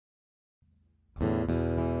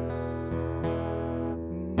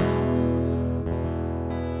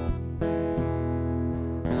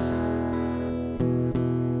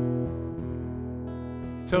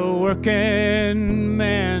It's a working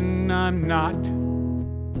man I'm not.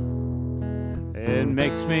 It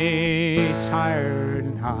makes me tired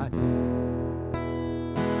and hot.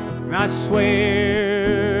 And I swear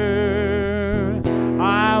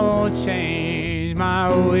I won't change my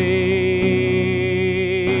ways.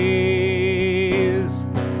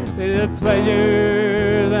 The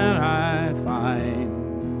pleasure that I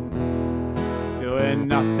find doing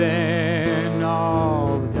nothing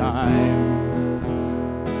all the time.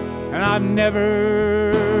 And I've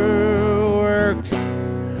never worked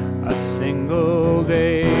a single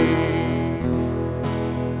day.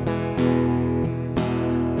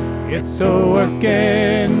 It's a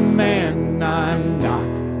working man I'm not.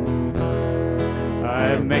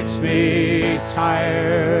 It makes me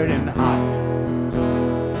tired and hot.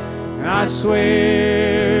 And I swear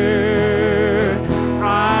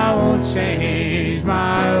I won't change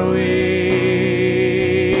my ways.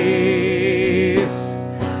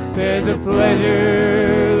 There's a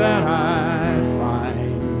pleasure that I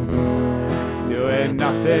find doing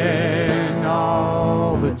nothing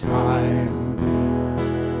all the time.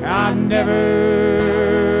 I've never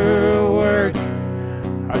worked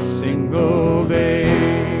a single day.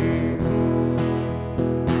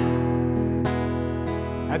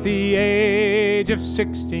 At the age of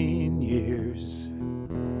 16 years,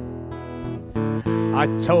 I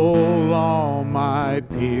told all my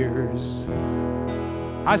peers,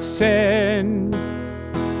 I said,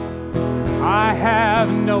 I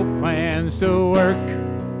have no plans to work.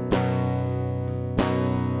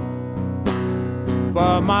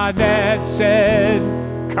 But my dad said,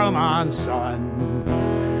 come on, son,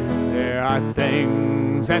 there are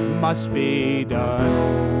things that must be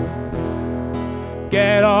done.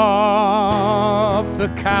 Get off the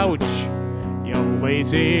couch, you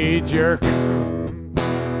lazy jerk.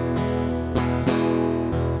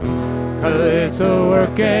 'Cause it's a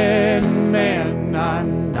working man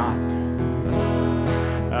I'm not.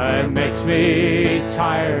 It makes me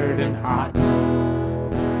tired and hot.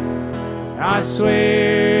 I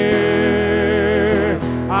swear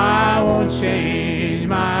I won't change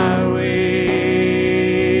my ways.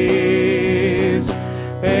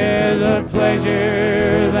 There's a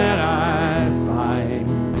pleasure that I find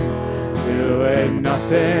doing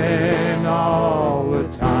nothing all the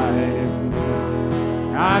time.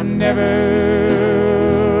 I've never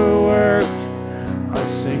worked a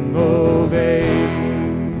single day.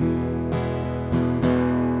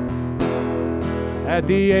 At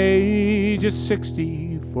the age of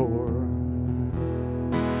 64,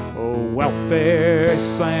 oh, welfare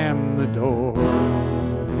slammed the door.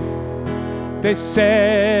 They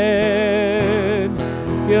said,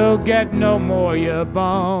 you'll get no more, you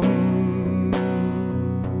bum.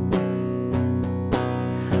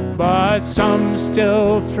 But some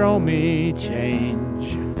still throw me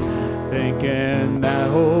change, thinking that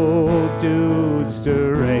old dude's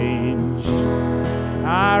deranged.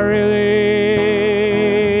 I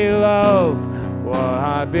really love what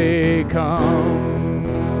I've become.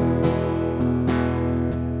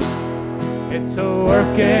 It's a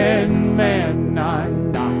working man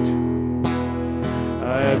I'm not.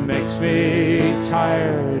 It makes me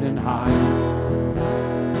tired and hot.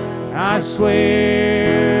 I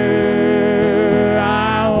swear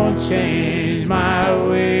I won't change my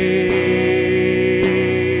ways.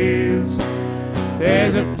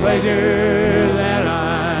 There's a pleasure that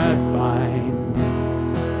I find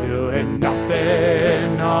doing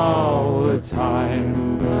nothing all the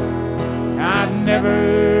time. I've never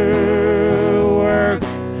worked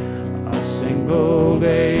a single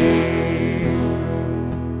day.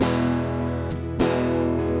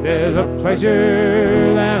 There's a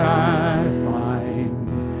pleasure that I find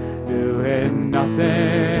doing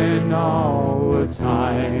nothing all the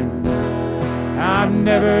time. I've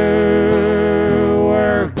never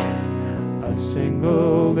worked a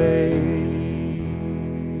single day.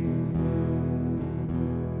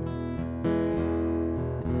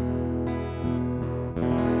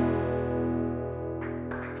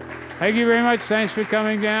 Thank you very much. Thanks for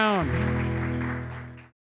coming down.